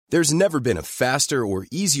There's never been a faster or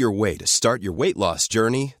easier way to start your weight loss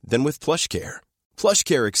journey than with PlushCare.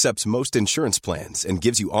 PlushCare accepts most insurance plans and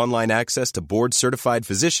gives you online access to board-certified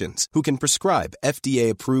physicians who can prescribe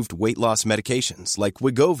FDA-approved weight loss medications like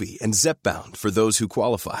Wegovy and Zepbound for those who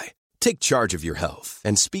qualify. Take charge of your health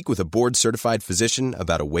and speak with a board-certified physician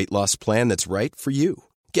about a weight loss plan that's right for you.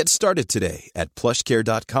 Get started today at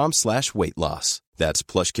plushcare.com/weight loss. That's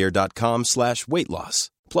plushcare.com/weight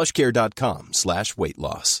loss. plushcare.com/weight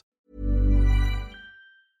loss.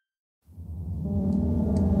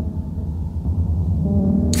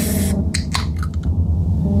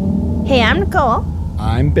 Hey, I'm Nicole.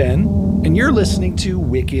 I'm Ben, and you're listening to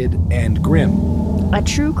Wicked and Grim, a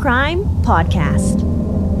true crime podcast.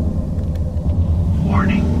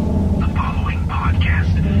 Warning, the following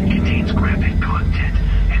podcast contains graphic content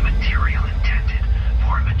and material intended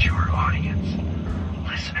for a mature audience.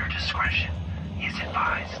 Listener discretion is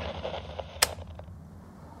advised.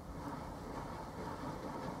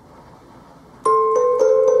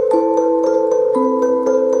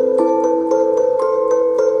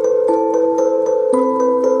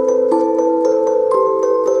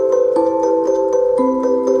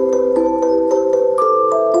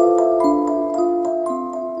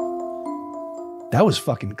 That was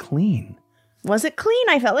fucking clean. Was it clean?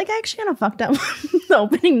 I felt like I actually kind of fucked up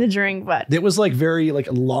opening the drink, but It was like very like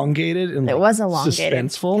elongated and it was elongated.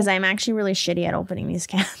 suspenseful. Because I'm actually really shitty at opening these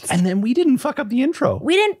cans. And then we didn't fuck up the intro.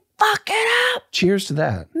 We didn't fuck it up. Cheers to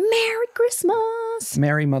that. Merry Christmas.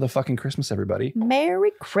 Merry motherfucking Christmas, everybody.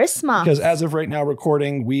 Merry Christmas. Because as of right now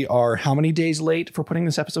recording, we are how many days late for putting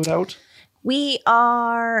this episode out?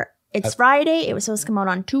 It's Friday. It was supposed to come out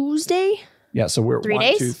on Tuesday. Yeah, so we're 3 1,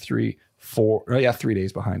 days? 2, 3, 4. Oh, yeah, 3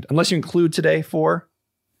 days behind. Unless you include today, 4.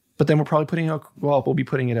 But then we're probably putting out, well, we'll be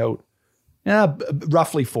putting it out,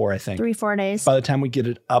 roughly 4, I think. 3-4 days. By the time we get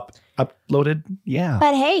it uploaded, yeah.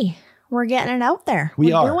 But hey, we're getting it out there.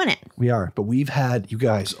 We're doing it. We are. But we've had, you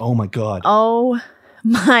guys, oh my God. Oh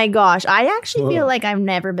my gosh. I actually feel like I've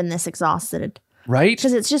never been this exhausted. Right?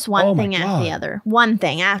 Because it's just one thing after the other. One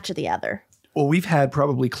thing after the other. Well, we've had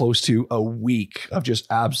probably close to a week of just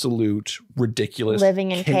absolute ridiculous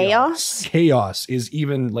living in chaos. Chaos is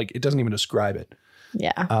even like, it doesn't even describe it.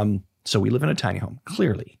 Yeah. So we live in a tiny home,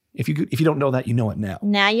 clearly. If you don't know that, you know it now.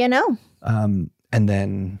 Now you know. And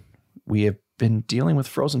then we have been dealing with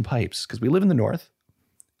frozen pipes because we live in the north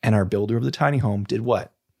and our builder of the tiny home did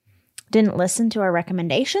what? Didn't listen to our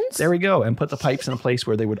recommendations. There we go. And put the pipes in a place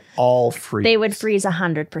where they would all freeze. They would freeze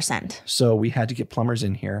 100%. So we had to get plumbers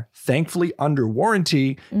in here, thankfully under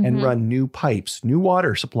warranty, and run new pipes, new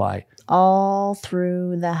water supply. All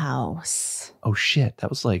through the house. Oh shit. That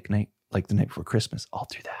was like the night before Christmas, all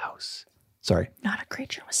through the house. Sorry. Not a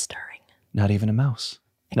creature was stirring. Not even a mouse.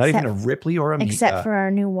 Not even a Ripley or a Mika. Except for our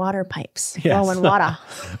new water pipes. Yes. Flowing water.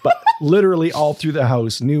 But literally all through the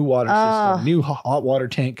house, new water system, new hot water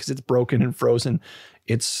tank because it's broken and frozen.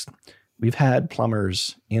 We've had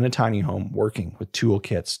plumbers in a tiny home working with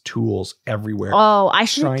toolkits, tools everywhere. Oh, I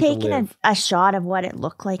should have taken a shot of what it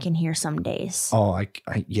looked like in here some days. Oh,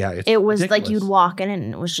 yeah. It was ridiculous. like you'd walk in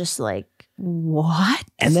and it was just like, what?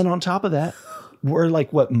 And then on top of that, we're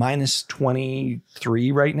like, what, minus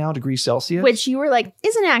 23 right now, degrees Celsius? Which you were like,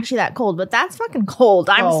 isn't actually that cold, but that's fucking cold.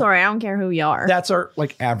 I'm sorry. I don't care who you are. That's our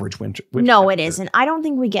like average winter. No, it isn't. I don't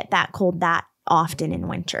think we get that cold that often in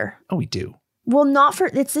winter. Oh, we do. Well, not for,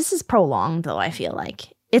 this is prolonged though, I feel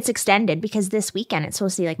like. It's extended because this weekend it's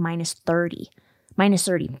supposed to be like minus 30, minus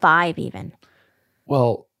 35 even.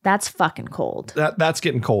 Well. That's fucking cold. That's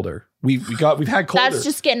getting colder. We've had colder. That's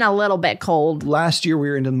just getting a little bit cold. Last year we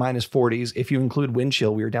were into the minus 40s. If you include wind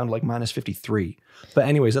chill, we were down to like minus 53. But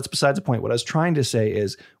anyways, that's besides the point. What I was trying to say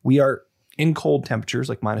is we are in cold temperatures,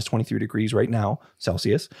 like minus 23 degrees right now,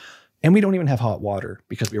 Celsius. And we don't even have hot water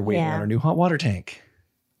because we're waiting on our new hot water tank.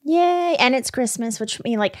 Yay. And it's Christmas, which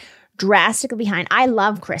means like drastically behind. I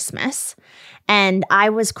love Christmas. And I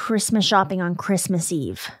was Christmas shopping on Christmas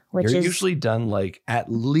Eve, which You're is usually done like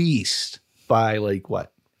at least by like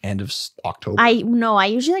what? End of October? I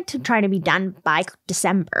usually like to try to be done by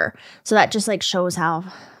December. So that just like shows how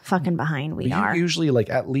fucking behind we are. You're usually like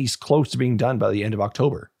at least close to being done by the end of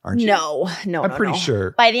October, aren't you? No. I'm pretty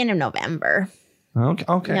sure. By the end of November.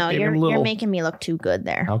 Okay. No, you're making me look too good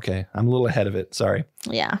there. Okay. I'm a little ahead of it. Sorry.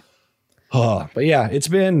 Yeah. Oh, but yeah, it's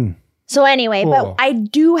been... So anyway, but we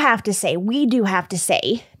do have to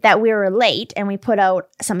say that we were late and we put out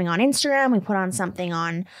something on Instagram. We put on something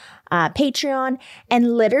on Patreon,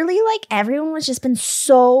 and literally like everyone was just been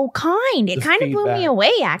so kind. It kind of blew me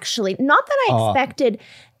away, actually. Not that I expected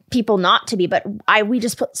people not to be, but we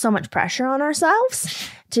just put so much pressure on ourselves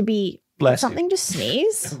to be Bless something just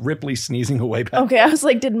sneeze? Ripley sneezing away back. Okay, I was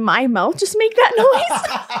like, did my mouth just make that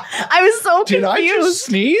noise? I was so confused. Did I just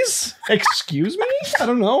sneeze? Excuse me? I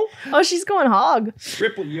don't know. Oh, she's going hog.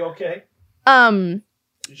 Ripley, you okay?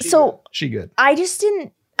 She good. I just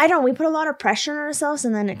didn't, I don't know, we put a lot of pressure on ourselves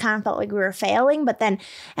and then it kind of felt like we were failing, but then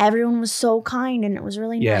everyone was so kind and it was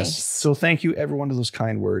really nice. So thank you everyone to those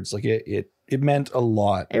kind words. Like it meant a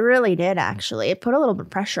lot. It really did, actually. It put a little bit of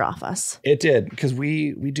pressure off us. It did, because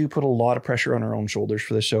we do put a lot of pressure on our own shoulders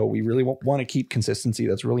for the show. We really want to keep consistency.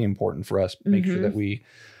 That's really important for us. Make sure that we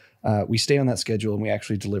stay on that schedule and we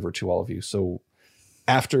actually deliver to all of you. So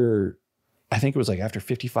after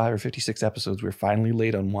 55 or 56 episodes, we were finally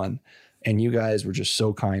late on one. And you guys were just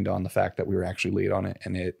so kind on the fact that we were actually late on it.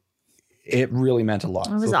 And it really meant a lot.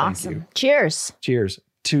 It was awesome. Cheers. Cheers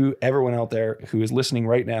to everyone out there who is listening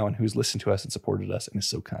right now and who's listened to us and supported us and is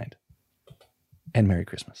so kind. And Merry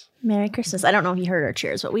Christmas. Merry Christmas. I don't know if you heard our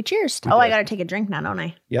cheers, but we cheersed. I got to take a drink now, don't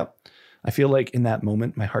I? Yep. I feel like in that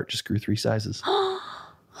moment, my heart just grew 3 sizes. Oh,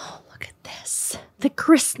 look at this.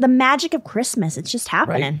 The magic of Christmas. It's just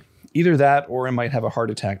happening. Right? Either that or I might have a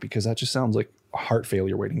heart attack because that just sounds like a heart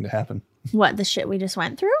failure waiting to happen. What, the shit we just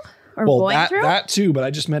went through? Or going through? That too, but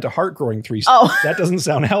I just meant a heart growing 3 sizes. Oh. That doesn't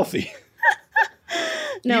sound healthy.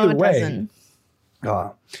 No, Either it way, doesn't.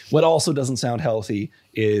 What also doesn't sound healthy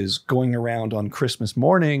is going around on Christmas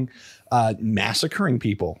morning massacring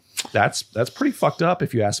people. That's pretty fucked up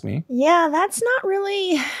if you ask me. Yeah, that's not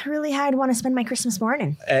really how I'd want to spend my Christmas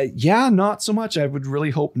morning. Yeah, not so much. I would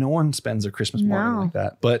really hope no one spends their Christmas morning like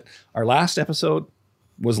that. But our last episode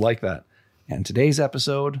was like that. And today's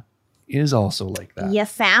episode is also like that. You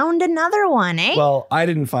found another one, eh? Well, I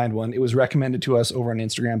didn't find one. It was recommended to us over on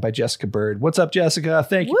Instagram by Jessica Bird. What's up, Jessica?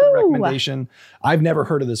 Thank you for the recommendation. I've never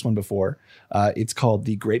heard of this one before. It's called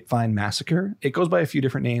the Grapevine Massacre. It goes by a few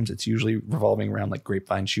different names. It's usually revolving around like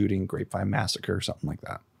grapevine shooting, grapevine massacre, something like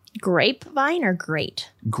that. Grapevine or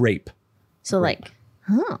great? Grape. So Grape.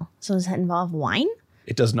 So does that involve wine?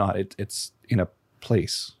 It does not. It's in a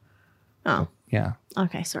place. Oh. Yeah.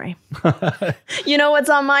 Okay, sorry. You know what's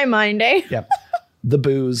on my mind, eh? Yep. The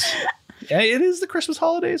booze. It is the Christmas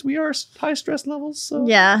holidays. We are high stress levels. So.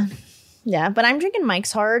 Yeah. Yeah, but I'm drinking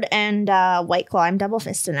Mike's Hard and White Claw. I'm double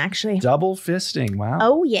fisting, actually. Double fisting. Wow.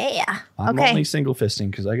 Oh, yeah. I'm only single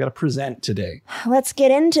fisting because I got to present today. Let's get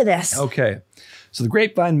into this. Okay. So the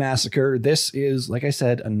Grapevine Massacre, this is, like I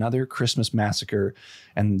said, another Christmas massacre.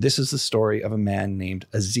 And this is the story of a man named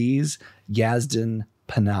Aziz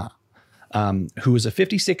Yazdanpanah. Who is a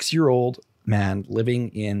 56-year-old man living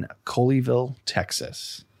in Colleyville,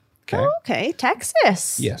 Texas. Okay. Oh, okay.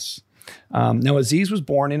 Texas. Yes. Now, Aziz was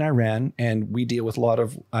born in Iran, and we deal with a lot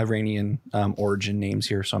of Iranian origin names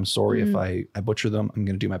here, so I'm sorry if I butcher them. I'm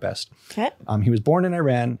going to do my best. Okay. He was born in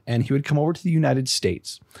Iran, and he would come over to the United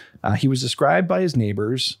States. He was described by his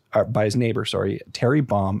neighbor, Terry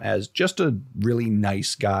Baum, as just a really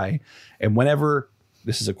nice guy. And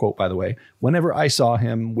this is a quote, by the way, whenever I saw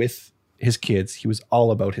him with his kids, he was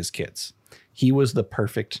all about his kids. He was the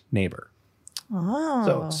perfect neighbor. Oh.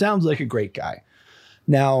 So sounds like a great guy.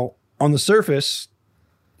 Now, on the surface,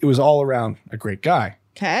 it was all around a great guy.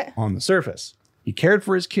 Okay. On the surface. He cared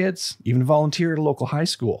for his kids, even volunteered at a local high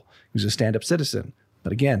school. He was a stand-up citizen.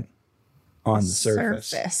 But again, on the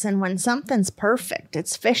surface. And when something's perfect,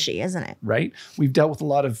 it's fishy, isn't it? Right? We've dealt with a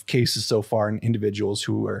lot of cases so far in individuals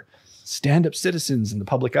who are stand-up citizens in the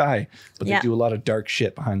public eye, but they do a lot of dark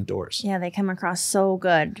shit behind the doors. Yeah, they come across so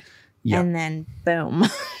good. Yeah. And then boom.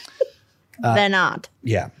 They're not.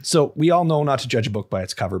 Yeah. So we all know not to judge a book by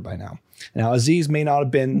its cover by now. Now, Aziz may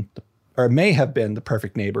have been the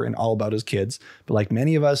perfect neighbor and all about his kids, but like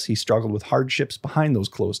many of us, he struggled with hardships behind those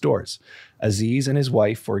closed doors. Aziz and his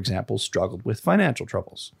wife, for example, struggled with financial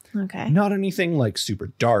troubles. Okay. Not anything like super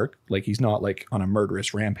dark, like he's not like on a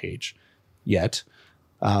murderous rampage yet.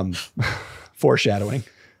 Foreshadowing.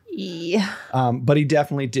 Yeah. But he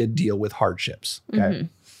definitely did deal with hardships. Okay.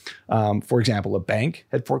 For example, a bank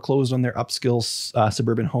had foreclosed on their upscale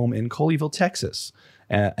suburban home in Colleyville, Texas.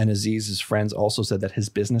 And Aziz's friends also said that his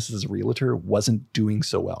business as a realtor wasn't doing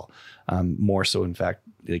so well. More so, in fact,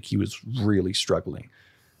 like he was really struggling.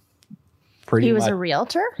 He was a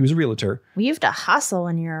realtor? He was a realtor. Well, you have to hustle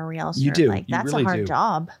when you're a realtor. You do. Like, that's really a hard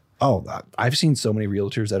job. Oh, I've seen so many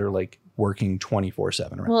realtors that are like working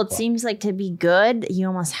 24/7. Well, it seems like to be good, you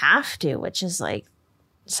almost have to, which is like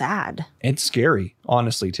sad. It's scary,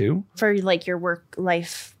 honestly, too. For like your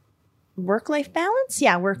work-life balance?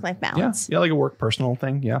 Yeah, work-life balance. Yeah, like a work-personal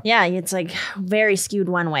thing, yeah. Yeah, it's like very skewed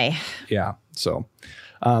one way. Yeah, so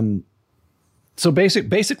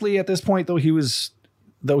basically at this point,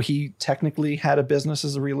 though he technically had a business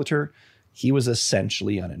as a realtor, he was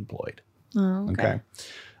essentially unemployed. Oh, okay.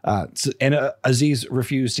 Aziz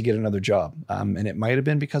refused to get another job. And it might have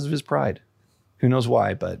been because of his pride. Who knows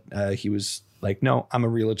why? But he was like, no, I'm a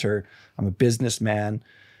realtor. I'm a businessman.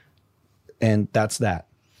 And that's that.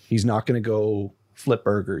 He's not going to go flip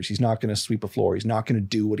burgers. He's not going to sweep a floor. He's not going to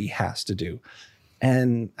do what he has to do.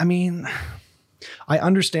 And I mean, I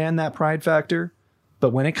understand that pride factor.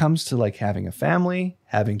 But when it comes to like having a family,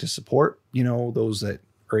 having to support, those that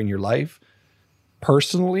are in your life,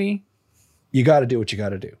 personally, you got to do what you got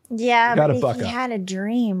to do. Yeah, but if you had a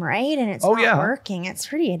dream, right? And it's not working. It's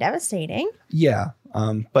pretty devastating. Yeah.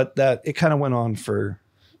 But that it kind of went on for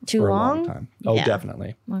a long time. Oh, yeah.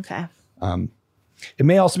 Definitely. Okay. It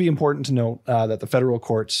may also be important to note that the federal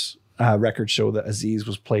courts records show that Aziz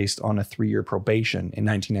was placed on a 3-year probation in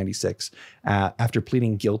 1996 after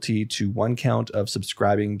pleading guilty to one count of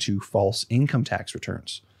subscribing to false income tax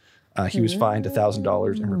returns. He was fined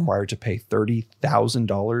 $1,000 and required to pay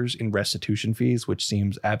 $30,000 in restitution fees, which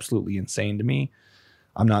seems absolutely insane to me.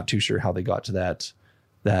 I'm not too sure how they got to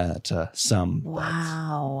that sum.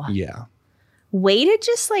 Wow. But yeah. Way to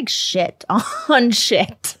just like shit on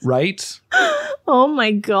shit. Right? Oh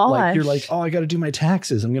my God. Like you're like, I got to do my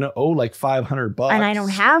taxes. I'm going to owe like $500. And I don't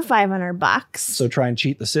have $500. So try and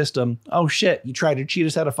cheat the system. Oh shit. You tried to cheat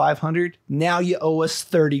us out of 500. Now you owe us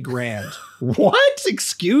 30 grand. What?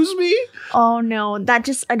 Excuse me? Oh no.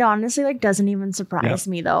 It honestly like doesn't even surprise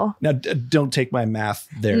me though. Now don't take my math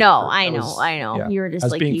there. No, I know. Yeah. You were just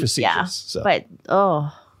like being facetious. Yeah. So. But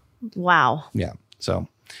wow. Yeah. So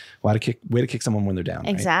way to kick someone when they're down.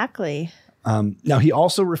 Exactly. Right? Now, he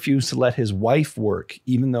also refused to let his wife work,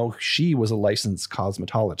 even though she was a licensed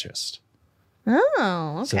cosmetologist.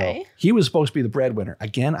 Oh, okay. So he was supposed to be the breadwinner.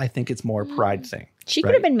 Again, I think it's more a pride thing. She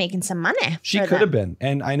could have been making some money. She could have been.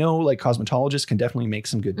 And I know like cosmetologists can definitely make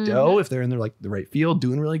some good dough if they're in the right field,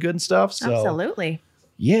 doing really good and stuff. So absolutely.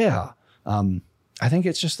 Yeah. I think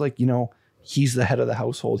it's just like, he's the head of the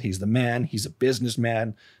household. He's the man. He's a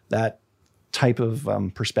businessman. That type of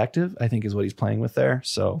perspective, I think, is what he's playing with there.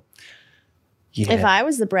 So, yeah. If I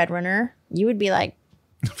was the breadwinner, you would be like,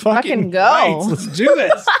 fucking go. Right, let's do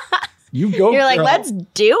this. You go. You're like, let's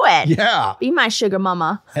do it. Yeah. Be my sugar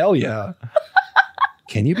mama. Hell yeah.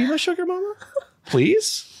 Can you be my sugar mama?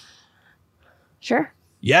 Please? Sure.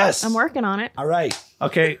 Yes. I'm working on it. All right.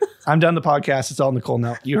 Okay. I'm done the podcast. It's all Nicole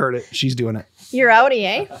now. You heard it. She's doing it. You're outie,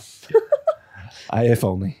 eh? If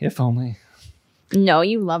only. No,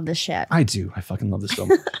 you love this shit. I do. I fucking love this so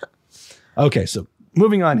much. Okay, so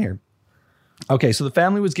moving on here. Okay, so the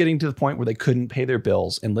family was getting to the point where they couldn't pay their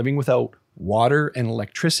bills, and living without water and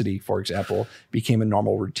electricity, for example, became a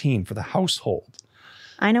normal routine for the household.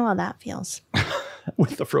 I know how that feels.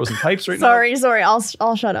 With the frozen pipes right now. Sorry.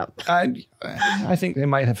 I'll shut up. I think they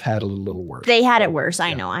might have had a little worse. They had it worse.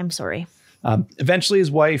 I know. I'm sorry. Eventually,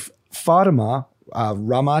 his wife, Fatima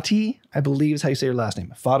Ramati, I believe is how you say her last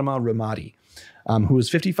name, Fatima Ramati, who was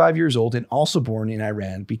 55 years old and also born in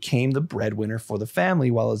Iran, became the breadwinner for the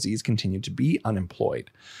family while Aziz continued to be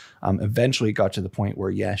unemployed. Eventually it got to the point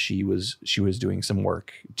where, she was doing some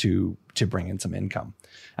work to bring in some income.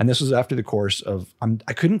 And this was after the course of,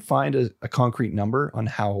 I couldn't find a concrete number on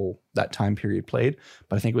how that time period played,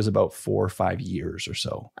 but I think it was about 4 or 5 years or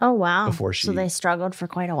so. Oh, wow. So they struggled for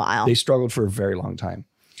quite a while. They struggled for a very long time.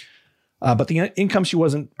 But the income she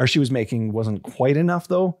was making wasn't quite enough,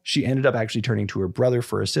 though. She ended up actually turning to her brother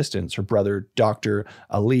for assistance, her brother, Dr.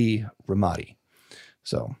 Ali Ramadi.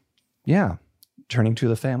 So, yeah, turning to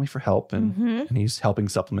the family for help, and he's helping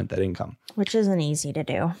supplement that income. Which isn't easy to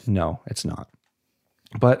do. No, it's not.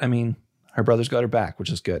 But, I mean, her brother's got her back,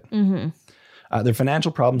 which is good. Their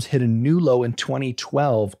financial problems hit a new low in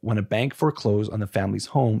 2012 when a bank foreclosed on the family's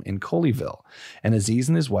home in Colleyville. And Aziz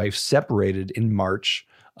and his wife separated in March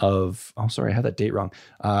of, I had that date wrong.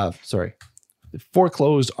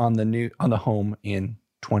 Foreclosed on the home in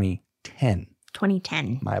 2010.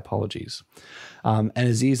 2010. My apologies. And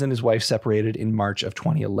Aziz and his wife separated in March of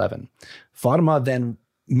 2011. Fatima then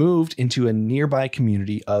moved into a nearby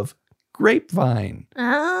community of Grapevine.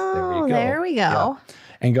 Oh, there we go. Yeah.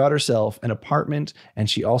 And got herself an apartment, and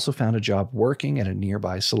she also found a job working at a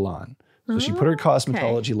nearby salon. So she put her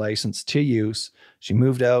cosmetology license to use. She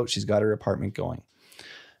moved out. She's got her apartment going.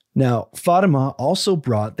 Now, Fatima also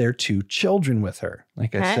brought their 2 children with her.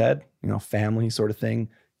 Like I said, family sort of thing.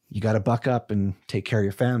 You got to buck up and take care of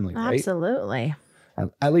your family, right? Absolutely.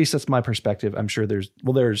 At least that's my perspective. I'm sure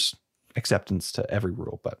there's acceptance to every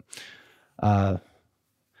rule, but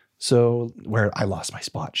so where I lost my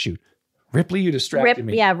spot, shoot. Ripley, you distracted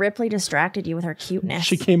me. Yeah, Ripley distracted you with her cuteness.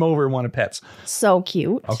 She came over and wanted pets. So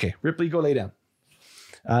cute. Okay, Ripley, go lay down.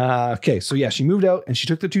 Okay, so yeah, she moved out and she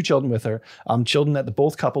took the 2 children with her, children that the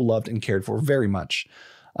both couple loved and cared for very much.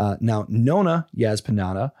 Now, Nona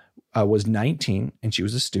Yazdanpanah was 19 and she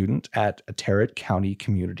was a student at a Tarrant County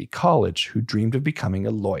Community College who dreamed of becoming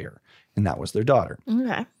a lawyer, and that was their daughter.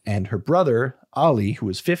 Okay. And her brother, Ali, who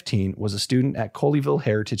was 15, was a student at Colleyville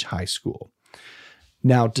Heritage High School.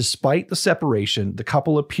 Now, despite the separation, the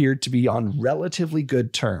couple appeared to be on relatively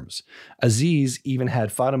good terms. Aziz even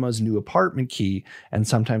had Fatima's new apartment key and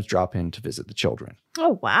sometimes drop in to visit the children.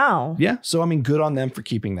 Oh, wow. Yeah. So, I mean, good on them for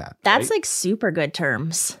keeping that. That's like super good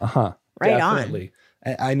terms. Uh-huh. Right Definitely.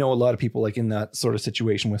 I know a lot of people like in that sort of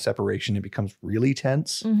situation with separation, it becomes really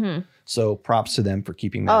tense. Mm-hmm. So props to them for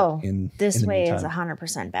keeping that in this in the way meantime. is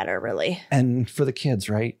 100% better, really. And for the kids,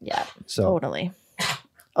 right? Yeah, So totally.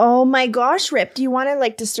 Oh my gosh, Rip, do you want to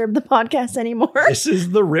like disturb the podcast anymore? This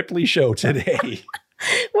is the Ripley show today.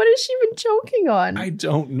 What has she been choking on? I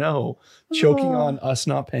don't know. Choking on us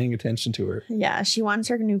not paying attention to her. Yeah, she wants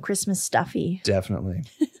her new Christmas stuffy. Definitely.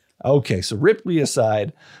 Okay, so Ripley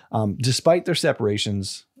aside, despite their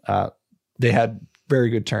separations, they had very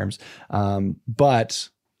good terms. But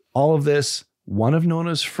all of this, one of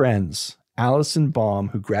Nona's friends, Allison Baum,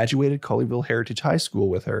 who graduated Colleyville Heritage High School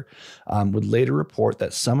with her, would later report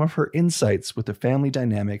that some of her insights with the family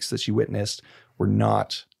dynamics that she witnessed were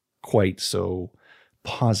not quite so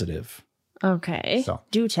positive. Okay. So.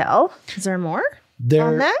 Do tell. Is there more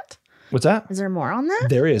on that? What's that? Is there more on that?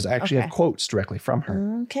 There is. I actually Okay. have quotes directly from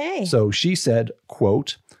her. Okay. So she said,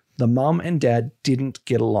 quote, "The mom and dad didn't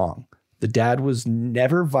get along. The dad was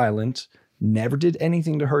never violent, never did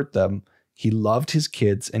anything to hurt them. He loved his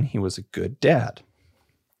kids and he was a good dad."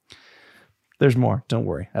 There's more. Don't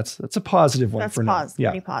worry. That's a positive one That's for now. Yeah.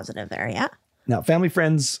 pretty positive there, yeah. Now, family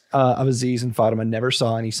friends of Aziz and Fatima never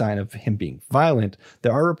saw any sign of him being violent.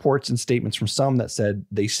 There are reports and statements from some that said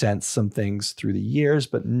they sensed some things through the years,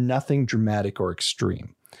 but nothing dramatic or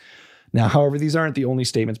extreme. Now, however, these aren't the only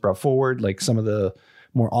statements brought forward. Like some of the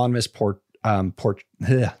more ominous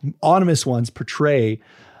ones portray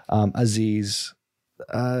Aziz,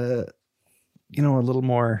 a little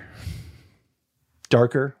more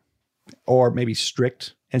darker or maybe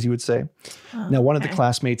strict, as you would say. Now, one of the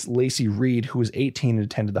classmates, Lacey Reed, who was 18 and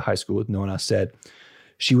attended the high school with Nona, said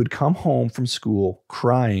she would come home from school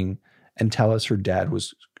crying and tell us her dad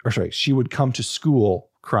was, she would come to school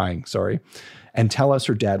crying, and tell us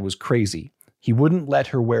her dad was crazy. He wouldn't let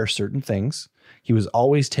her wear certain things. He was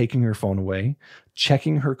always taking her phone away,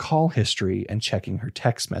 checking her call history, and checking her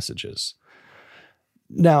text messages.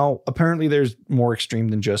 Now, apparently there's more extreme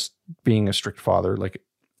than just being a strict father. Like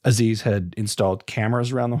Aziz had installed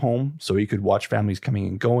cameras around the home so he could watch families coming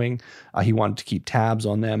and going. He wanted to keep tabs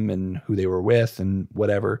on them and who they were with and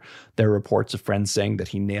whatever. There are reports of friends saying that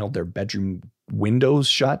he nailed their bedroom windows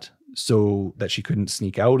shut so that she couldn't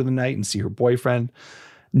sneak out in the night and see her boyfriend.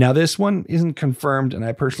 Now, this one isn't confirmed, and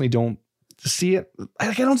I personally don't see it.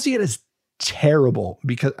 I don't see it as terrible,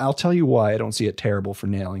 because I'll tell you why I don't see it terrible for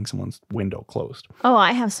nailing someone's window closed. Oh,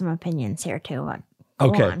 I have some opinions here too.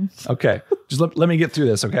 Go on. Okay. Just let me get through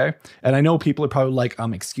this, okay? And I know people are probably like,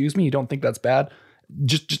 excuse me, you don't think that's bad?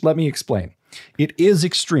 Just let me explain. It is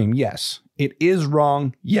extreme, yes. It is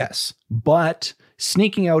wrong, yes. But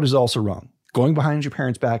sneaking out is also wrong. Going behind your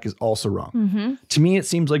parents' back is also wrong. Mm-hmm. To me, it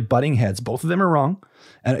seems like butting heads. Both of them are wrong.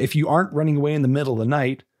 And if you aren't running away in the middle of the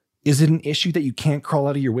night, is it an issue that you can't crawl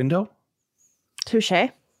out of your window?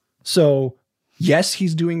 Touché. So, yes,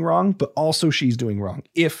 he's doing wrong, but also she's doing wrong.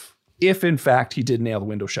 If in fact he did nail the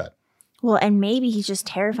window shut. Well, and maybe he's just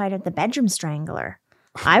terrified of the bedroom strangler.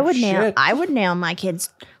 I would nail my kid's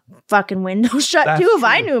fucking window shut That's too if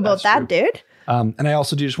I true. knew about That's that, dude. And I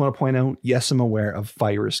also do just want to point out, yes, I'm aware of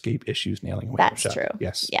fire escape issues nailing a window That's shut. true.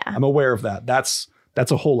 Yes. Yeah. I'm aware of that. That's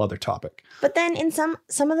a whole other topic. But then in some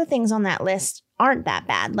of the things on that list aren't that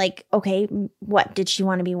bad. Like, okay, what did she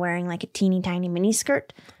want to be wearing, like a teeny tiny mini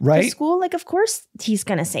skirt Right. to school? Like, of course he's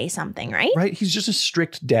going to say something, right? Right. He's just a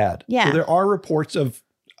strict dad. Yeah. So there are reports of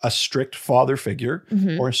a strict father figure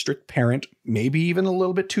or a strict parent, maybe even a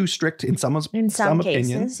little bit too strict in some cases,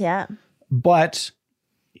 opinions. yeah. But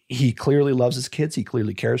he clearly loves his kids. He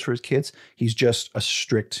clearly cares for his kids. He's just a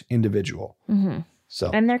strict individual. Mm-hmm. So,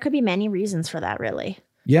 And there could be many reasons for that, really.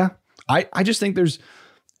 yeah, I just think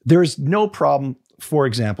there's no problem, for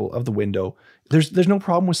example, of the window. There's no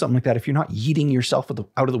problem with something like that if you're not yeeting yourself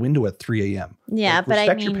out of the window at 3 a.m. Yeah, Like, but I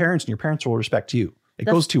respect mean, your parents and your parents will respect you. It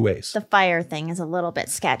goes two ways. the fire thing is a little bit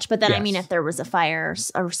sketch. But then, I mean, Yes. if there was a fire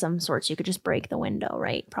of some sorts, you could just break the window,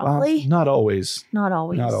 right? Probably. Not always. Not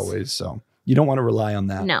always. Not always. So you don't want to rely on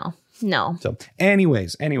that. No. So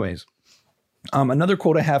anyways, another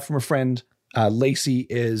quote I have from a friend, Lacey,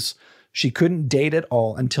 is She couldn't date at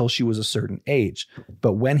all until she was a certain age.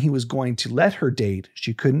 But when he was going to let her date,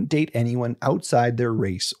 she couldn't date anyone outside their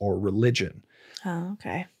race or religion. Oh,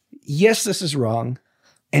 okay. Yes, this is wrong,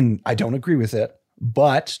 and I don't agree with it.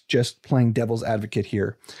 But just playing devil's advocate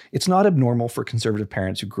here, it's not abnormal for conservative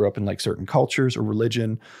parents who grew up in like certain cultures or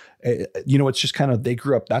religion. It's just kind of, they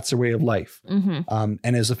grew up, that's their way of life. And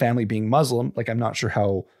as a family being Muslim, like I'm not sure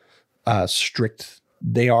how strict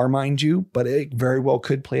they are, mind you, but it very well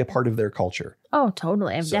could play a part of their culture. Oh,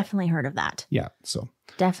 totally. I've definitely heard of that. Yeah. So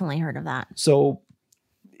definitely heard of that. So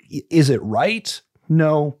is it right?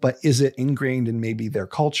 No. But is it ingrained in maybe their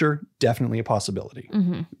culture? Definitely a possibility.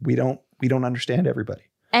 We don't understand everybody.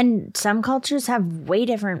 And some cultures have way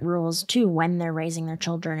different rules too when they're raising their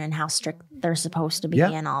children and how strict they're supposed to be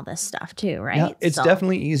and all this stuff too, right? Yeah, it's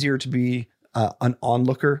definitely easier to be an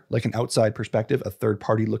onlooker, like an outside perspective, a third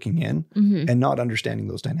party looking in and not understanding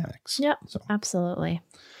those dynamics. Yep, absolutely.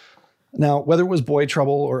 Now, whether it was boy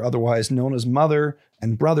trouble or otherwise, Nona's mother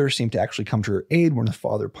and brother seemed to actually come to her aid when the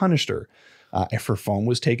father punished her. If her phone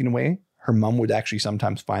was taken away, her mom would actually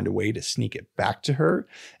sometimes find a way to sneak it back to her,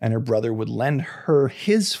 and her brother would lend her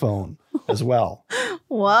his phone as well.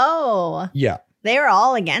 Whoa. Yeah. They were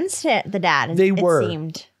all against it, the dad. They were.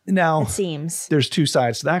 It seems. There's two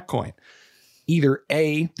sides to that coin. Either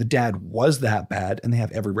A, the dad was that bad and they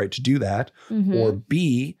have every right to do that, or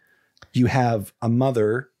B, you have a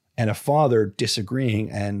mother and a father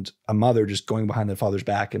disagreeing and a mother just going behind the father's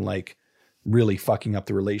back and like really fucking up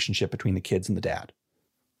the relationship between the kids and the dad.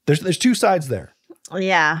 There's two sides there.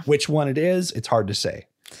 Yeah. Which one it is, it's hard to say.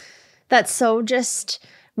 That's so just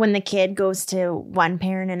when the kid goes to one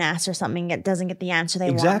parent and asks for something, it doesn't get the answer they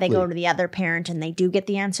want. They go to the other parent and they do get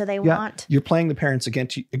the answer they want. You're playing the parents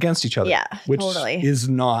against each other. Yeah, which totally. is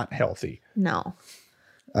not healthy. No.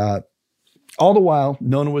 All the while,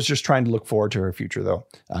 Nona was just trying to look forward to her future, though.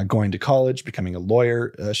 Going to college, becoming a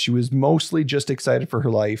lawyer. She was mostly just excited for her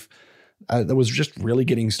life. That was just really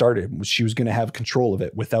getting started. She was going to have control of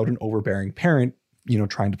it without an overbearing parent,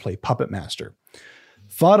 trying to play puppet master.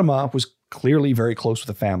 Fatima was clearly very close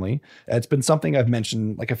with the family. It's been something I've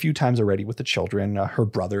mentioned like a few times already with the children. Her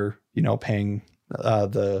brother, paying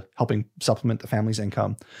helping supplement the family's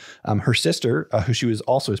income. Her sister, who she was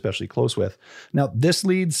also especially close with. Now, this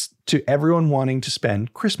leads to everyone wanting to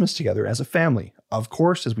spend Christmas together as a family, of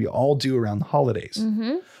course, as we all do around the holidays.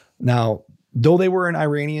 Now, though they were an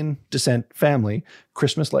Iranian descent family,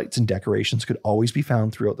 Christmas lights and decorations could always be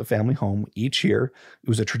found throughout the family home each year. It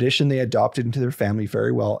was a tradition they adopted into their family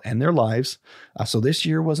very well and their lives. So this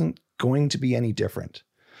year wasn't going to be any different.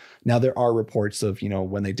 Now, there are reports of,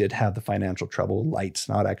 when they did have the financial trouble, lights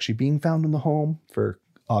not actually being found in the home for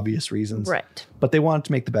obvious reasons. Right. But they wanted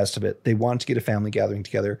to make the best of it. They wanted to get a family gathering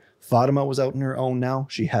together. Fatima was out on her own now.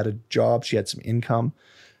 She had a job. She had some income.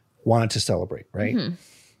 Wanted to celebrate, right?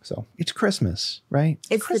 So it's Christmas, right?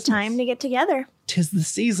 It's Christmas. The time to get together. 'Tis the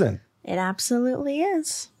season. It absolutely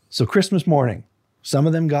is. So Christmas morning, some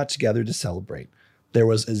of them got together to celebrate. There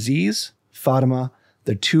was Aziz, Fatima,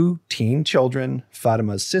 the two teen children,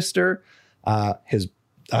 Fatima's sister, I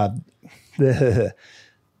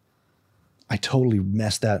totally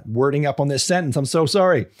messed that wording up on this sentence. I'm so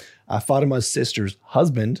sorry. Fatima's sister's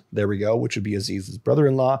husband, there we go, which would be Aziz's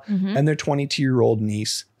brother-in-law, and their 22-year-old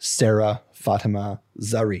niece, Sarah Fatima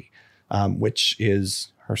Zari, which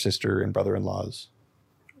is her sister and brother-in-law's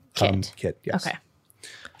kid. Yes. Okay.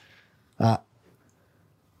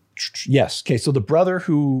 Yes. Okay. So the brother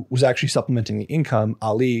who was actually supplementing the income,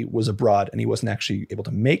 Ali, was abroad and he wasn't actually able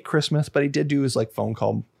to make Christmas, but he did do his like phone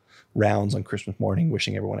call rounds on Christmas morning,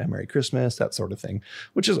 wishing everyone a Merry Christmas, that sort of thing,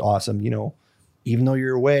 which is awesome. Even though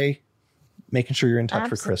you're away, making sure you're in touch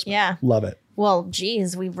for Christmas. Yeah. Love it. Well,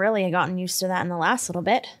 geez, we've really gotten used to that in the last little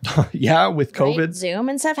bit. Yeah, with COVID. Right? Zoom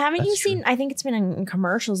and stuff. Haven't you seen, I think it's been in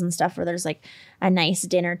commercials and stuff where there's like a nice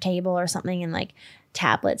dinner table or something and like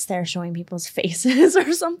tablets there showing people's faces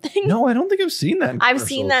or something. No, I don't think I've seen that. I've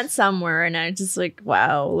seen that somewhere and I just like,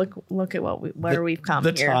 wow, look at where we've come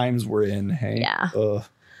here. The times we're in, hey? Yeah.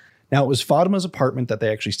 Now, it was Fatima's apartment that they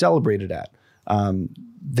actually celebrated at.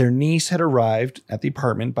 Their niece had arrived at the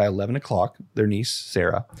apartment by 11 o'clock, their niece,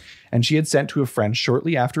 Sarah, and she had sent to a friend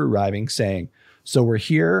shortly after arriving saying, "So we're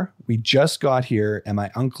here, we just got here, and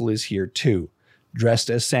my uncle is here too,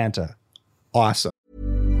 dressed as Santa. Awesome."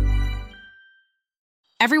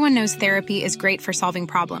 Everyone knows therapy is great for solving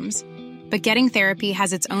problems, but getting therapy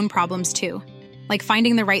has its own problems too, like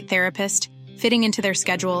finding the right therapist, fitting into their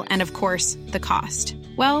schedule, and of course, the cost.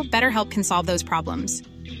 Well, BetterHelp can solve those problems.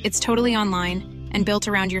 It's totally online and built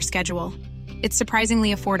around your schedule. It's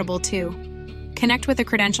surprisingly affordable, too. Connect with a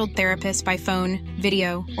credentialed therapist by phone,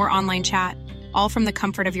 video, or online chat, all from the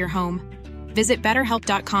comfort of your home. Visit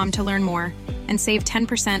BetterHelp.com to learn more and save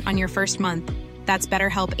 10% on your first month. That's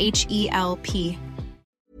BetterHelp, H-E-L-P.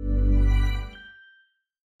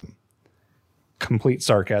 Complete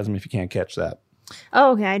sarcasm if you can't catch that.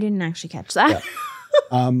 Oh, okay. I didn't actually catch that.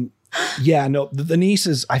 Yeah. No, the niece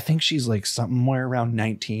is, I think she's like somewhere around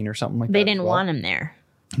 19 or something like that. They didn't want him there.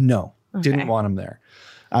 No, Okay. didn't want him there.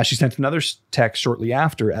 She sent another text shortly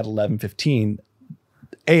after at 11:15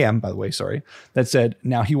 a.m., by the way, sorry, that said,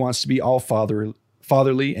 now he wants to be all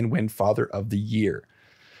fatherly and win Father of the Year.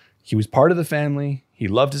 He was part of the family. He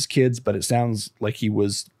loved his kids, but it sounds like he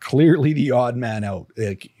was clearly the odd man out.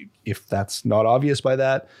 Like, if that's not obvious by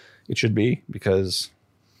that, it should be, because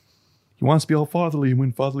he wants to be all fatherly and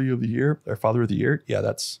win Father of the Year. Yeah,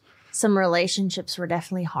 that's... Some relationships were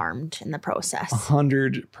definitely harmed in the process.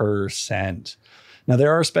 100%. Now,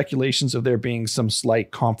 there are speculations of there being some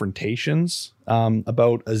slight confrontations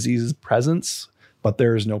about Aziz's presence, but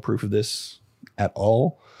there is no proof of this at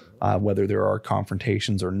all. Whether there are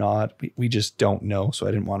confrontations or not, we just don't know. So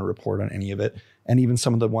I didn't want to report on any of it. And even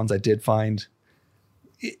some of the ones I did find,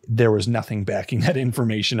 there was nothing backing that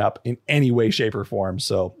information up in any way, shape, or form.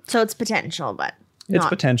 So it's potential, but it's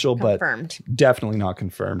potential, confirmed. But definitely not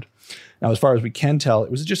confirmed. Now, as far as we can tell,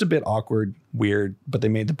 it was just a bit awkward, weird, but they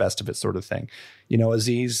made the best of it, sort of thing. You know,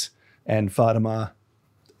 Aziz and Fatima,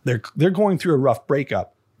 they're going through a rough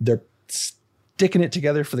breakup. They're sticking it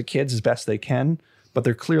together for the kids as best they can, but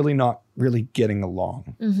they're clearly not really getting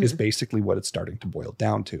along, is basically what it's starting to boil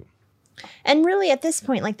down to. And really, at this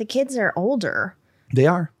point, like, the kids are older. They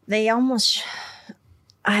are. They almost,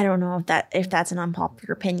 I don't know if that's an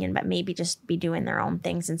unpopular opinion, but maybe just be doing their own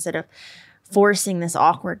things instead of forcing this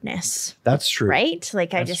awkwardness. That's true. Right?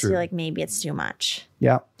 Like, I just true. feel like maybe it's too much.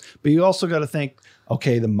 Yeah. But you also got to think,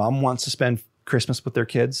 okay, the mom wants to spend Christmas with their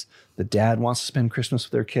kids. The dad wants to spend Christmas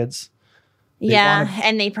with their kids.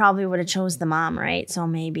 And they probably would have chose the mom, right? So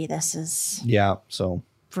maybe this is so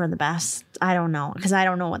for the best. I don't know, because I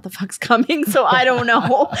don't know what the fuck's coming, so I don't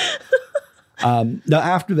know. Now,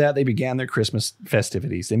 after that, they began their Christmas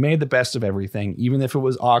festivities. They made the best of everything, even if it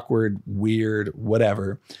was awkward, weird,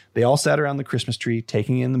 whatever. They all sat around the Christmas tree,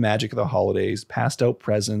 taking in the magic of the holidays, passed out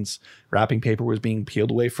presents. Wrapping paper was being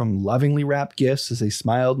peeled away from lovingly wrapped gifts as they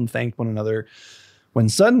smiled and thanked one another. When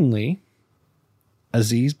suddenly,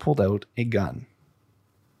 Aziz pulled out a gun.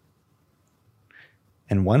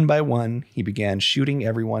 And one by one, he began shooting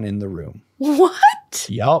everyone in the room. What?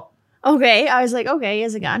 Yup. Okay. I was like, okay, he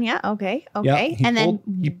has a gun. Yeah. Okay. Okay. Yep.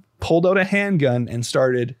 He pulled out a handgun and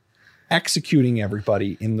started executing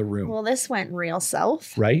everybody in the room. Well, this went real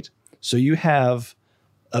south. Right? So you have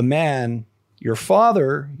a man, your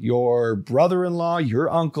father, your brother-in-law, your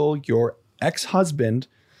uncle, your ex-husband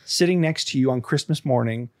sitting next to you on Christmas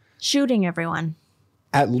morning. Shooting everyone.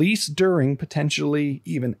 At least during, potentially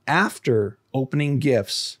even after opening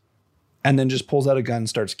gifts, and then just pulls out a gun and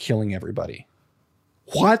starts killing everybody.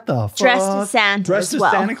 What the fuck? Dressed as Santa. Dressed as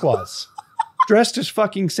Santa Claus. Dressed as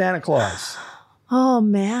fucking Santa Claus. Oh,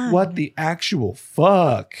 man. What the actual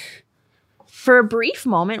fuck? For a brief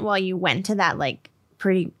moment while you went to that, like,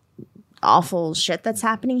 pretty awful shit that's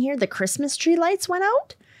happening here, the Christmas tree lights went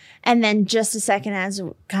out. And then just a second as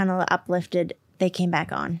it kind of uplifted, they came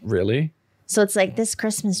back on. Really? So it's like this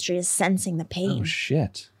Christmas tree is sensing the pain. Oh,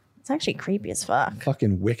 shit. It's actually creepy as fuck.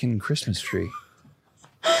 Fucking Wiccan Christmas tree.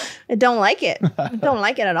 I don't like it. I don't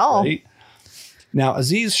like it at all. Right? Now,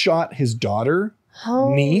 Aziz shot his daughter,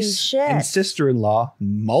 niece, and sister-in-law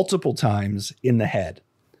multiple times in the head.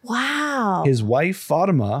 Wow. His wife,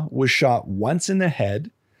 Fatima, was shot once in the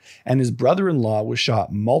head, and his brother-in-law was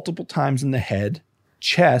shot multiple times in the head,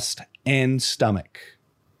 chest, and stomach.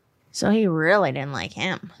 So he really didn't like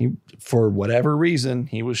him. For whatever reason,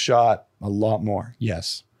 he was shot a lot more.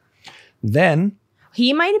 Yes. Then...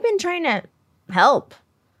 He might have been trying to help.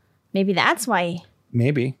 Maybe that's why.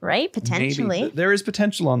 Maybe. Right? Potentially. Maybe. There is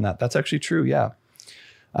potential on that. That's actually true, yeah.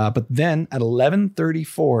 But then at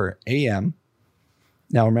 11:34 a.m.,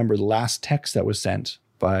 now remember the last text that was sent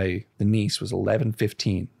by the niece was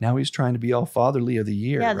 11:15. Now he's trying to be all fatherly of the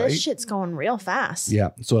year, yeah, right? this shit's going real fast.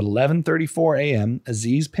 Yeah. So at 11:34 a.m.,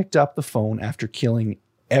 Aziz picked up the phone after killing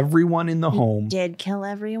everyone in the home. Did kill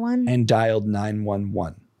everyone? And dialed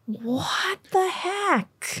 911. What the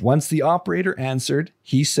heck? Once the operator answered,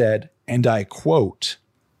 he said, and I quote,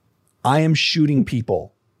 "I am shooting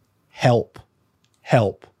people. Help.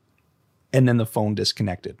 Help." And then the phone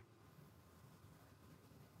disconnected.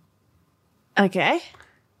 Okay.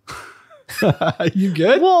 You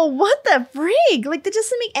good? Well, what the frig? Like, that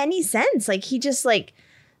doesn't make any sense. Like, he just, like,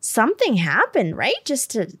 something happened, right?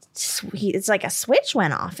 It's like a switch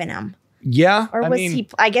went off in him. Yeah. Or was he,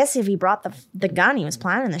 I guess if he brought the gun, he was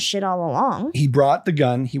planning the shit all along. He brought the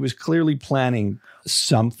gun. He was clearly planning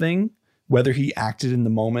something, whether he acted in the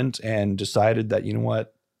moment and decided that, you know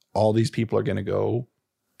what, all these people are going to go,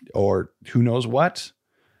 or who knows what.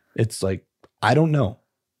 It's like, I don't know.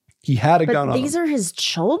 He had a gun on him. These are his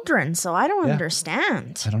children, so I don't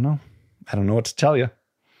understand. I don't know. I don't know what to tell you.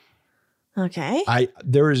 Okay.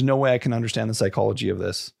 There is no way I can understand the psychology of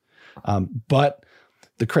this. But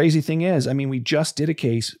the crazy thing is, I mean, we just did a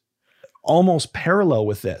case almost parallel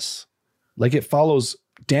with this. Like it follows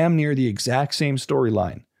damn near the exact same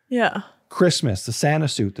storyline. Yeah. Christmas, the Santa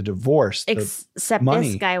suit, the divorce, except money.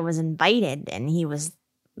 This guy was invited and he was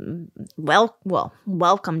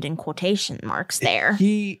welcomed in quotation marks there.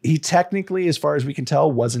 He technically, as far as we can tell,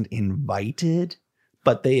 wasn't invited,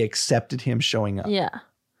 but they accepted him showing up. Yeah.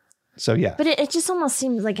 So yeah. But it just almost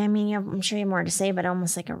seems like, I mean, I'm sure you have more to say, but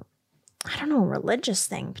almost like religious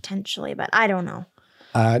thing potentially, but I don't know.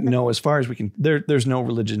 No, as far as we can, there's no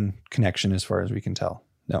religion connection as far as we can tell.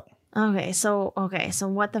 No. Okay, so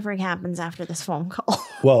what the frick happens after this phone call?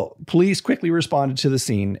 Well, police quickly responded to the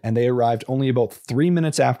scene, and they arrived only about 3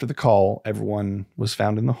 minutes after the call. Everyone was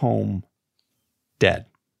found in the home dead.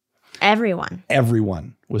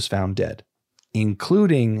 Everyone was found dead,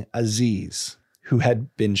 including Aziz, who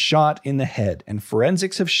had been shot in the head. And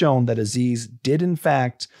forensics have shown that Aziz did, in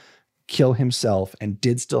fact, kill himself and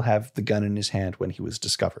did still have the gun in his hand when he was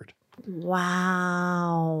discovered.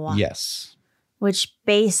 Wow. Yes. Which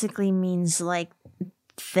basically means like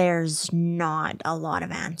there's not a lot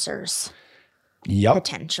of answers. Yep.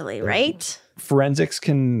 Potentially, right? Forensics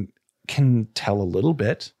can tell a little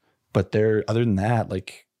bit, but other than that,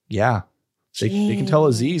 like, yeah, they can tell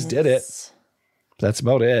Aziz did it. That's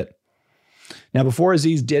about it. Now, before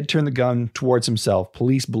Aziz did turn the gun towards himself,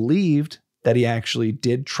 police believed that he actually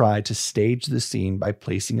did try to stage the scene by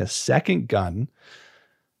placing a second gun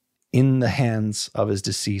in the hands of his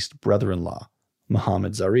deceased brother-in-law,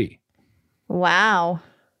 Mohammed Zari. Wow.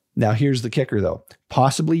 Now, here's the kicker, though.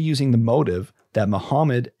 Possibly using the motive that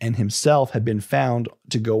Mohammed and himself had been found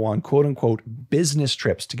to go on quote-unquote business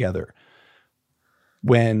trips together,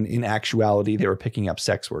 when in actuality they were picking up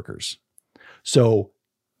sex workers. So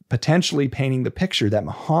potentially painting the picture that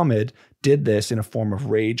Mohammed did this in a form of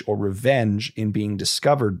rage or revenge in being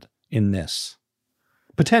discovered in this.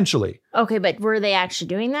 Potentially. Okay, but were they actually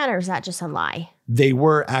doing that, or is that just a lie? They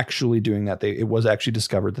were actually doing that. It was actually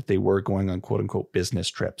discovered that they were going on quote unquote business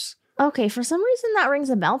trips. Okay, for some reason that rings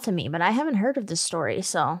a bell to me, but I haven't heard of this story,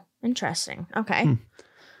 so interesting. Okay.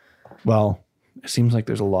 Well, it seems like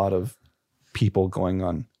there's a lot of people going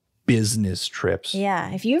on business trips.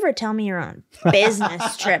 Yeah, if you ever tell me you're on a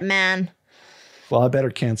business trip, man. Well, I better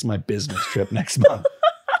cancel my business trip next month.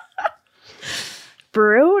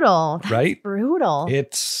 Brutal. That's right? Brutal.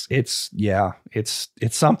 It's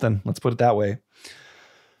something. Let's put it that way.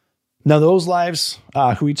 Now, those lives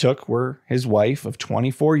who he took were his wife of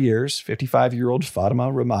 24 years, 55-year-old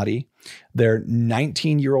Fatima Ramadi, their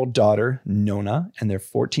 19-year-old daughter, Nona, and their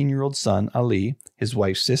 14-year-old son, Ali, his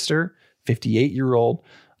wife's sister, 58-year-old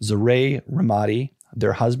Zaray Ramadi,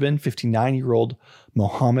 their husband, 59-year-old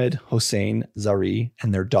Mohammed Hossein Zari,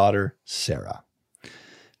 and their daughter, Sarah.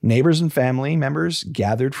 Neighbors and family members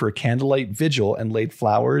gathered for a candlelight vigil and laid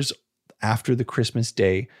flowers after the Christmas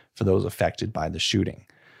day for those affected by the shooting.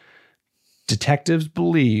 Detectives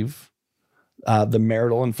believe the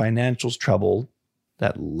marital and financial trouble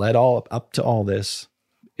that led up to all this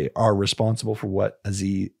are responsible for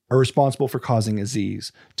responsible for causing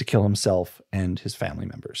Aziz to kill himself and his family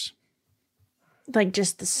members. Like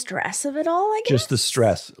just the stress of it all, I guess? Just the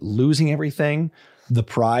stress, losing everything, the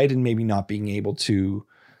pride in maybe not being able to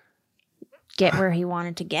get where he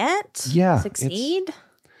wanted to get, succeed.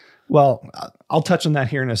 Well, I'll touch on that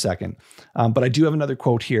here in a second. But I do have another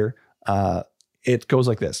quote here. It goes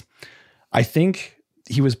like this. I think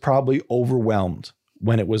he was probably overwhelmed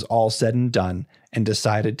when it was all said and done and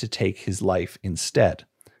decided to take his life instead,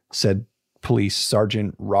 said Police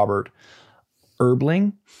Sergeant Robert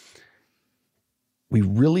Erbling. We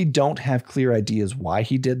really don't have clear ideas why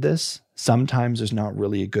he did this. Sometimes there's not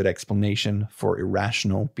really a good explanation for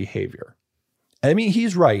irrational behavior. I mean,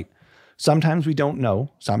 he's right. Sometimes we don't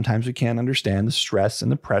know. Sometimes we can't understand the stress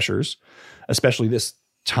and the pressures, especially this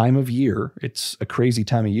time of year. It's a crazy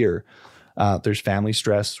time of year. There's family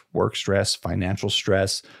stress, work stress, financial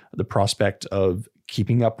stress. The prospect of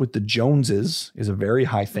keeping up with the Joneses is a very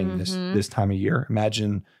high thing this time of year.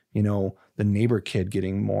 Imagine, the neighbor kid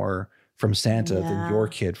getting more from Santa than your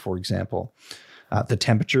kid, for example. The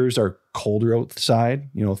temperatures are colder outside.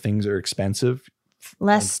 Things are expensive.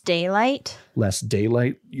 Less daylight.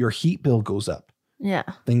 Your heat bill goes up. Yeah.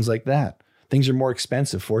 Things like that. Things are more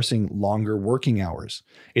expensive, forcing longer working hours.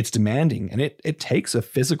 It's demanding, and it takes a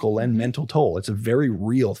physical and mental toll. It's a very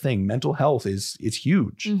real thing. Mental health is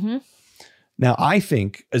huge. Mm-hmm. Now, I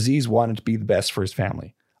think Aziz wanted to be the best for his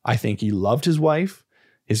family. I think he loved his wife,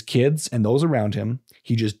 his kids, and those around him.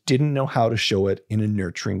 He just didn't know how to show it in a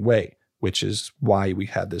nurturing way, which is why we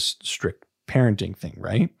had this strict parenting thing,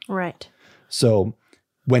 right? Right. So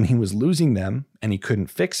when he was losing them and he couldn't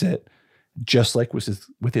fix it, just like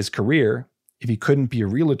with his career, if he couldn't be a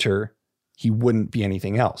realtor, he wouldn't be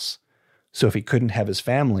anything else. So if he couldn't have his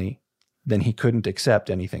family, then he couldn't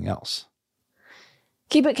accept anything else.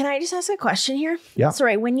 Okay, but can I just ask a question here? Yeah.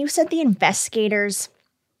 Sorry, when you said the investigators,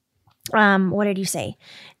 what did you say?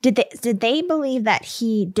 Did they believe that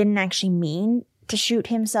he didn't actually mean to shoot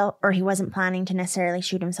himself, or he wasn't planning to necessarily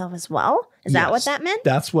shoot himself as well? Is that what that meant?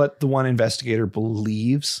 That's what the one investigator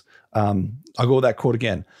believes. I'll go with that quote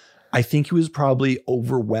again. I think he was probably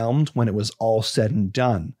overwhelmed when it was all said and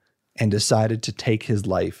done and decided to take his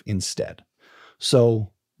life instead.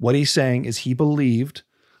 So what he's saying is he believed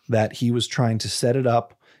that he was trying to set it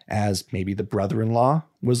up as maybe the brother-in-law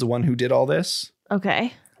was the one who did all this.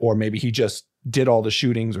 Okay. Or maybe he just did all the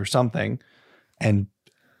shootings or something. And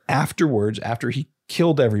afterwards, after he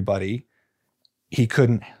killed everybody, he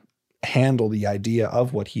couldn't handle the idea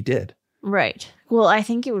of what he did. Right. Well, I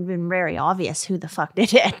think it would have been very obvious who the fuck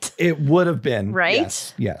did it. It would have been.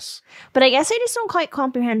 Right? Yes. But I guess I just don't quite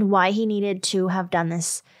comprehend why he needed to have done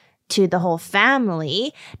this to the whole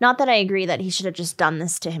family. Not that I agree that he should have just done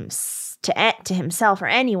this to himself or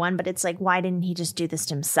anyone, but it's like, why didn't he just do this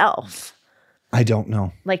to himself? I don't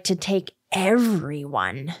know. Like, to take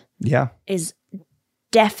everyone is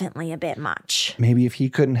definitely a bit much. Maybe if he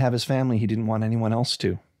couldn't have his family, he didn't want anyone else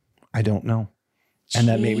to. I don't know. And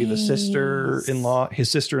that maybe his sister-in-law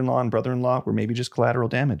and brother-in-law were maybe just collateral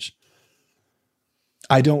damage.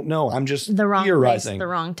 I don't know. I'm just the wrong theorizing. Place, the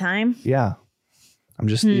wrong time. Yeah. I'm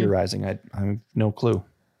just theorizing. I have no clue.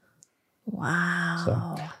 Wow.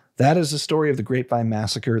 So that is the story of the Grapevine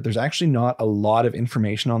Massacre. There's actually not a lot of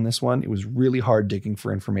information on this one. It was really hard digging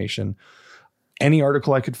for information. Any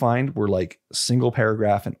article I could find were like single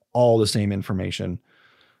paragraph and all the same information.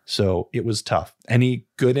 So it was tough. Any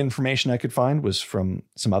good information I could find was from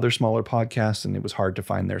some other smaller podcasts, and it was hard to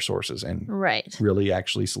find their sources and really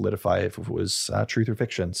actually solidify if it was truth or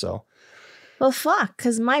fiction. So, well, fuck,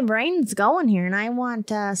 because my brain's going here, and I want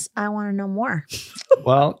to know more.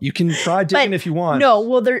 Well, you can try digging if you want. No,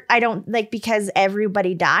 well, I don't like, because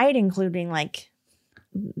everybody died, including like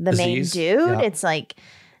the Aziz, main dude. Yeah. It's like,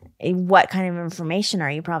 what kind of information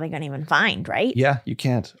are you probably going to even find, right? Yeah, you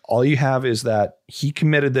can't. All you have is that he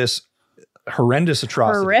committed this horrendous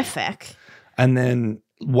atrocity. Horrific. And then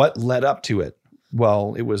what led up to it?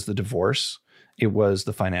 Well, it was the divorce. It was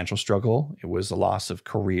the financial struggle. It was the loss of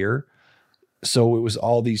career. So it was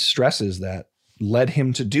all these stresses that led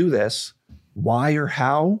him to do this. Why or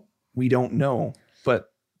how, we don't know.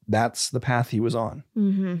 But that's the path he was on.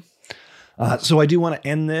 Mm-hmm. So I do want to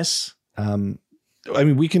end this. I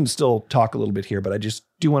mean, we can still talk a little bit here, but I just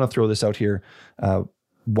do want to throw this out here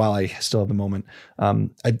while I still have the moment. I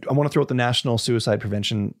want to throw out the National Suicide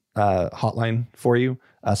Prevention hotline for you.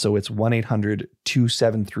 So it's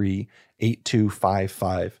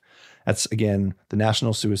 1-800-273-8255. That's, again, the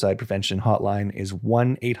National Suicide Prevention hotline is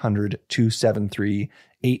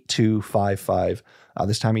 1-800-273-8255.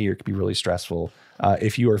 This time of year can be really stressful.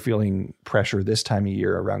 If you are feeling pressure this time of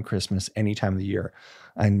year around Christmas, any time of the year,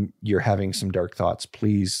 and you're having some dark thoughts,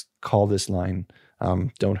 please call this line.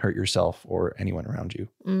 Don't hurt yourself or anyone around you.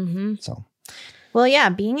 Mm-hmm. So, well, yeah,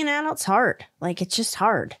 being an adult's hard. Like, it's just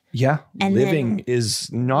hard. Yeah, and living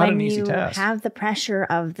is not an easy task. When you have the pressure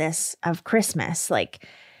of Christmas, like,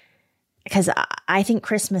 because I think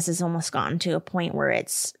Christmas has almost gotten to a point where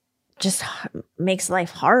it's just makes life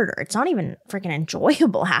harder. It's not even freaking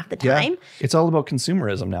enjoyable half the time. Yeah, it's all about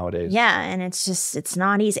consumerism nowadays. Yeah, and it's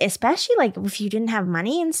not easy, especially like if you didn't have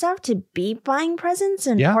money and stuff to be buying presents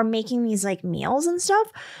and or making these like meals and stuff.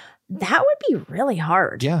 That would be really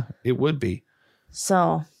hard. Yeah, it would be.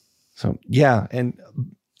 So yeah, and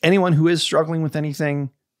anyone who is struggling with anything,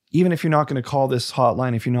 even if you're not going to call this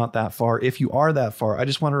hotline, if you're not that far, if you are that far, I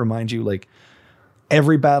just want to remind you, like,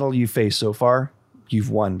 every battle you face so far, you've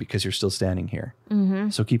won because you're still standing here. Mm-hmm.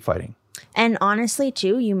 So keep fighting. And honestly,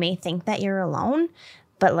 too, you may think that you're alone,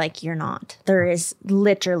 but like, you're not. There is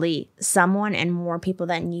literally someone and more people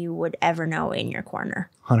than you would ever know in your corner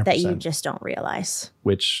 100%. That you just don't realize.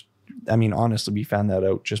 Which, I mean, honestly, we found that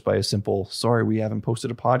out just by a simple, sorry, we haven't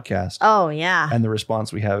posted a podcast. Oh, yeah. And the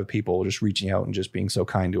response we have of people just reaching out and just being so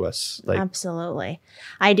kind to us. Like, absolutely.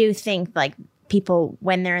 I do think like people,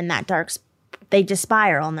 when they're in that dark they just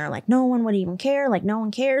spiral and they're like, no one would even care. Like, no one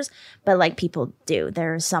cares. But like, people do.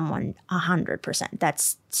 There's someone 100%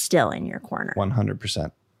 that's still in your corner.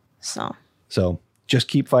 100%. So just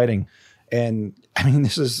keep fighting. And I mean,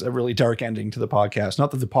 this is a really dark ending to the podcast.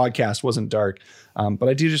 Not that the podcast wasn't dark, but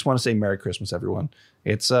I do just want to say Merry Christmas, everyone.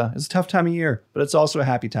 It's a tough time of year, but it's also a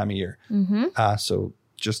happy time of year. So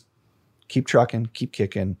just keep trucking, keep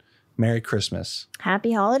kicking. Merry Christmas.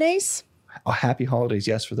 Happy holidays. Oh, happy holidays.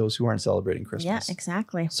 Yes, for those who aren't celebrating Christmas. Yeah,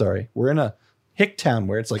 exactly. Sorry. We're in a hick town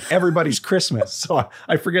where it's like everybody's Christmas. So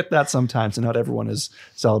I forget that sometimes, and not everyone is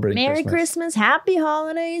celebrating Merry Christmas, happy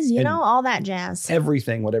holidays, you know, all that jazz.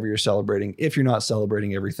 Everything, whatever you're celebrating. If you're not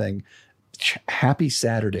celebrating everything, happy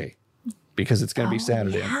Saturday, because it's going to be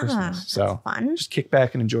Saturday on Christmas. So fun. Just kick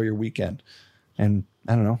back and enjoy your weekend. And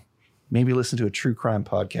I don't know, maybe listen to a true crime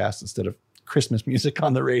podcast instead of Christmas music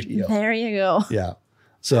on the radio. There you go. Yeah.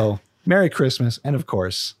 So Merry Christmas. And of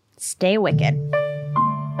course, stay wicked.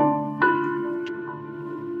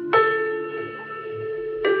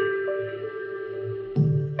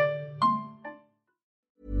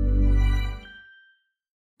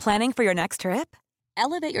 Planning for your next trip?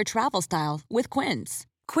 Elevate your travel style with Quince.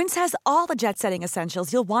 Quince has all the jet-setting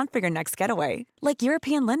essentials you'll want for your next getaway, like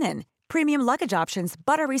European linen, premium luggage options,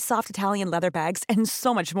 buttery soft Italian leather bags, and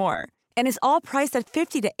so much more. And is all priced at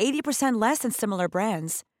 50 to 80% less than similar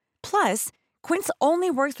brands. Plus, Quince only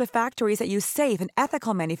works with factories that use safe and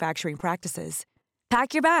ethical manufacturing practices.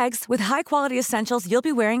 Pack your bags with high-quality essentials you'll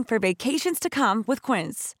be wearing for vacations to come with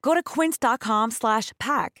Quince. Go to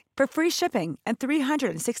quince.com/pack for free shipping and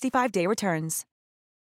 365-day returns.